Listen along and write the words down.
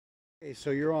Okay,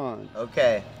 so you're on.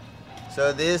 Okay,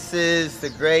 so this is the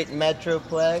great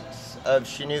metroplex of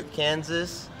Chanute,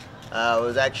 Kansas. I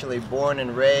was actually born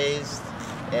and raised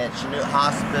at Chanute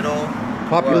Hospital.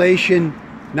 Population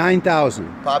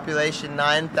 9,000. Population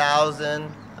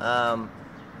 9,000.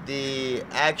 The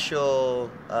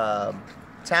actual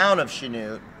town of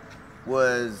Chanute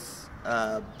was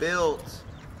built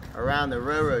around the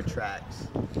railroad tracks,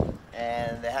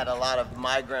 and they had a lot of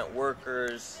migrant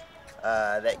workers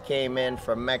that came in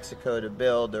from Mexico to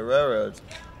build the railroads.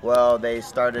 Well, they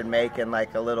started making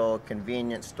like a little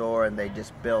convenience store, and they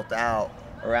just built out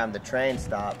around the train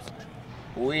stops.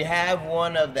 We have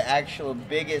one of the actual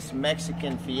biggest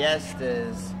Mexican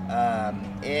fiestas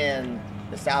in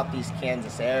the southeast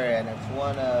Kansas area, and it's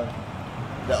one of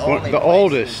the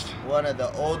one of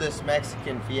the oldest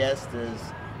Mexican fiestas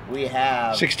we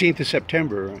have. 16th of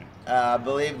September. I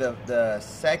believe the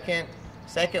second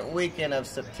weekend of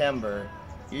September.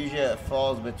 Usually it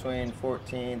falls between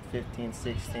 14th, 15th,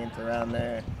 16th, around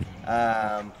there.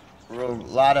 A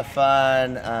lot of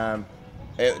fun.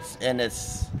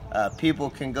 People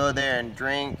can go there and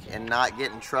drink and not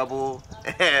get in trouble.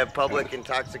 Public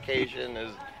intoxication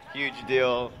is a huge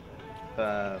deal.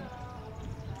 But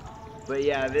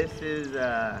yeah, this is.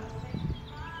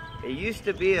 It used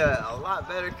to be a lot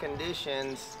better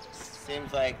conditions.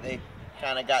 Seems like they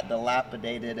kind of got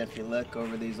dilapidated if you look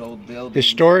over these old buildings.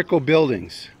 Historical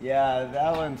buildings. Yeah,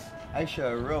 that one's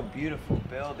actually a real beautiful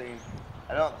building.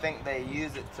 I don't think they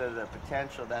use it to the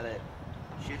potential that it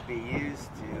should be used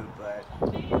to, but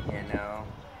you know,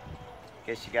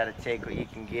 guess you got to take what you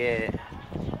can get.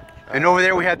 And over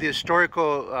there we have the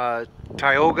historical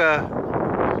Tioga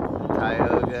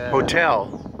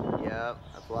Hotel. Yep,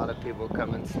 a lot of people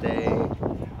come and stay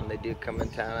when they do come in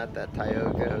town at that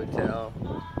Tioga Hotel.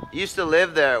 Used to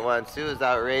live there at once. It was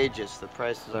outrageous. The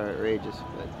prices are outrageous,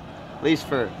 but at least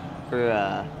for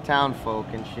town folk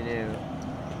in Chanute.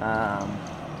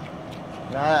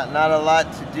 Not a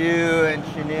lot to do in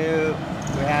Chanute.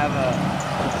 We have a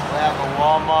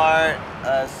Walmart,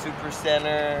 a super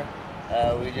center.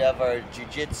 We have our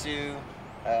jiu-jitsu,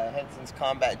 Henson's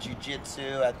Combat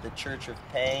Jiu-Jitsu at the Church of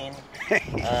Pain. We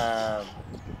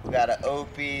got an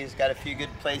Opie's, got a few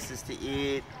good places to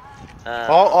eat.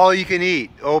 All you can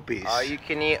eat, Opie's. All you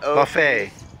can eat Opie's.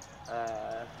 Buffet.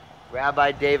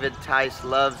 Rabbi David Tice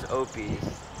loves Opie's.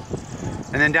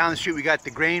 And then down the street we got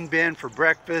the grain bin for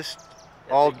breakfast.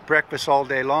 Breakfast all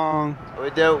day long.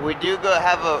 We do go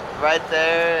have a right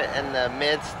there in the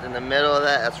middle of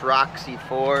that. That's Roxy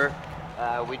 4.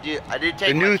 I did take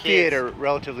the new my kids. theater,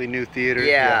 relatively new theater.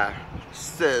 Yeah.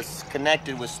 It's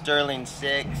connected with Sterling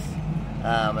 6.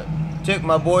 Took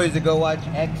my boys to go watch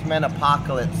X-Men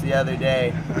Apocalypse the other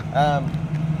day.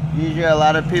 Usually a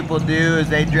lot of people do is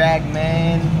they drag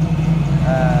Maine.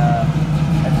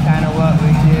 That's kind of what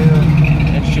we do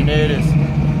in Chanute. Is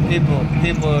people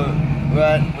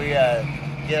run. We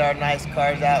get our nice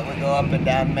cars out. We go up and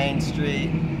down Main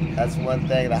Street. That's one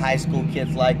thing. The high school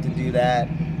kids like to do that.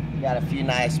 We got a few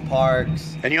nice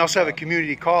parks. And you also have a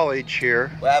community college here.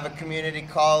 We have a community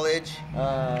college.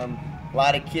 A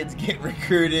lot of kids get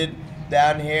recruited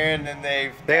down here, and then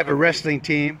they have a wrestling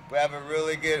team. We have a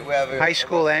really good. We have a high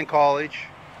school and college.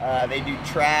 They do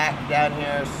track down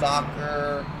here,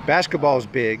 soccer. Basketball's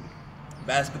big.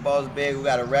 Basketball's big. We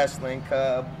got a wrestling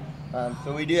club.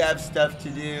 So we do have stuff to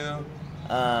do.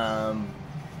 My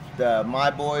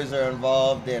boys are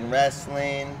involved in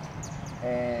wrestling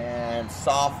and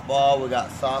softball. We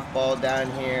got softball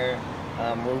down here.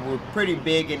 We're pretty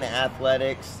big in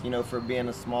athletics, you know, for being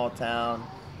a small town.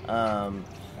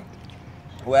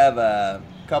 We have a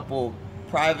couple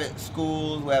private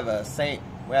schools. We have a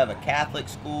Catholic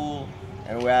school,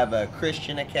 and we have a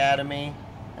Christian academy,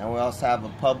 and we also have a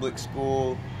public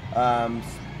school.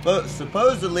 But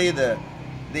supposedly the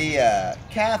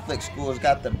Catholic school's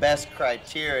got the best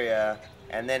criteria,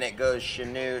 and then it goes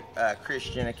Chanute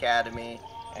Christian Academy,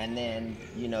 and then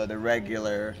you know the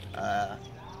regular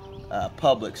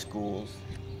public schools.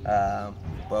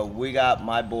 But we got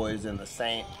my boys in the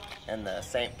St.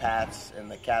 Pat's in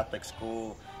the Catholic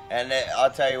school, and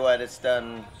I'll tell you what,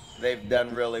 they've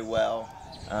done really well.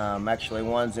 Actually,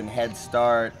 one's in Head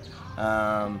Start.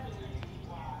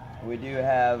 We do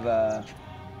have.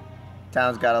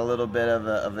 Town's got a little bit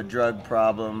of a drug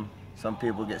problem. Some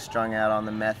people get strung out on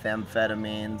the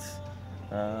methamphetamines.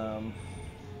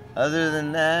 Other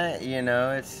than that, you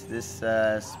know, it's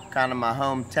kind of my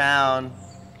hometown.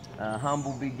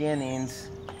 Humble beginnings.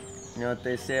 You know what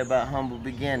they say about humble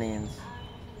beginnings.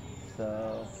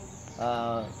 So,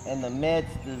 in the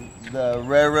midst, the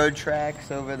railroad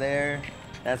tracks over there.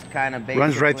 That's kind of basically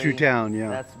runs right through town. Yeah.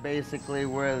 That's basically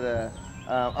where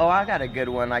Oh, I got a good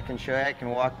one I can show you. I can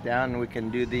walk down and we can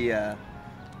do the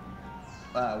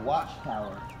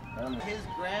watchtower. His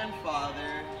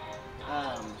grandfather,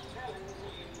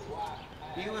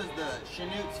 he was the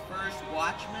Chanute's first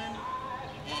watchman,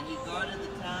 and he guarded the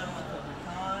town with a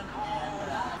baton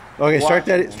and Okay, start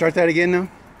that again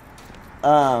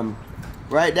now.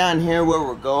 Right down here where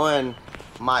we're going,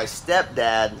 my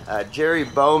stepdad, Jerry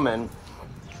Bowman,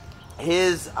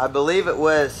 I believe it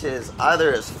was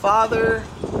either his father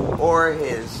or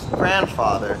his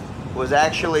grandfather was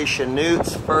actually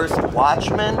Chanute's first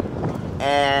watchman,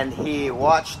 and he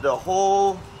watched the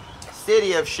whole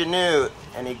city of Chanute,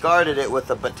 and he guarded it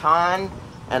with a baton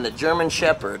and a German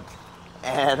Shepherd.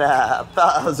 And I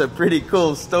thought that was a pretty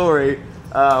cool story.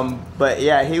 But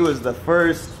yeah, he was the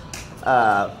first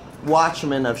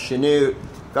watchman of Chanute,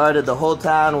 guarded the whole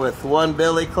town with one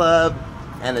billy club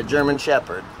and a German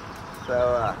Shepherd.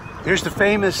 So here's the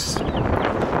famous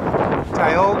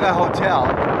Tioga Hotel,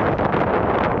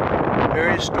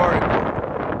 very historical,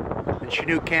 in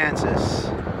Chanute, Kansas.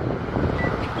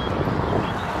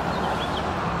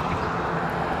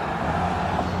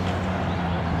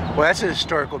 Well, that's a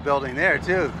historical building there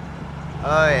too.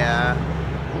 Oh yeah.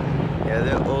 Yeah,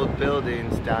 the old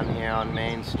buildings down here on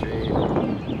Main Street.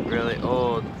 Really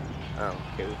old. Oh,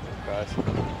 okay, we can cross.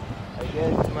 I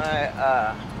guess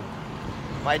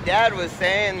my dad was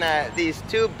saying that these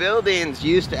two buildings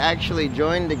used to actually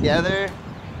join together,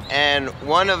 and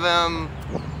one of them,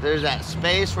 there's that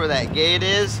space where that gate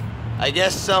is. I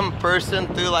guess some person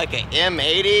threw like an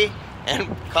M80 and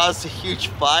caused a huge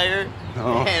fire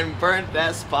and burnt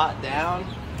that spot down.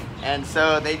 And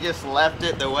so they just left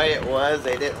it the way it was.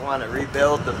 They didn't want to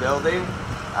rebuild the building.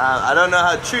 I don't know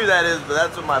how true that is, but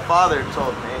that's what my father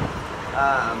told me.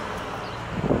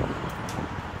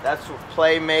 That's what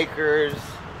playmakers.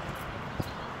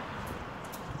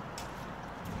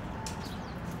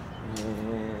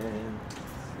 And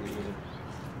let's see.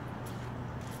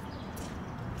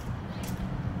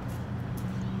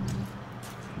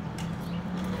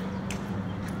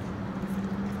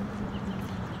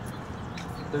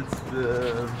 It's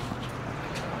the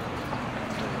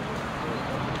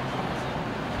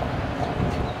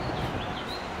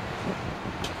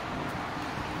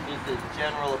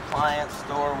general appliance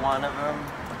store, one of them.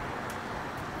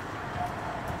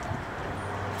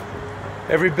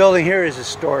 Every building here is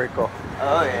historical.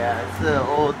 Oh yeah, it's the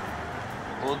old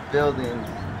building.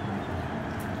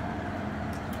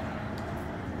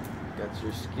 Got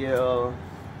your skill.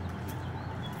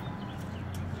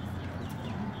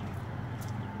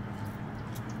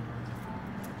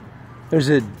 There's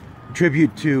a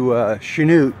tribute to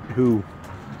Chanute, who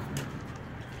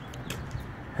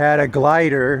had a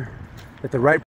glider at the right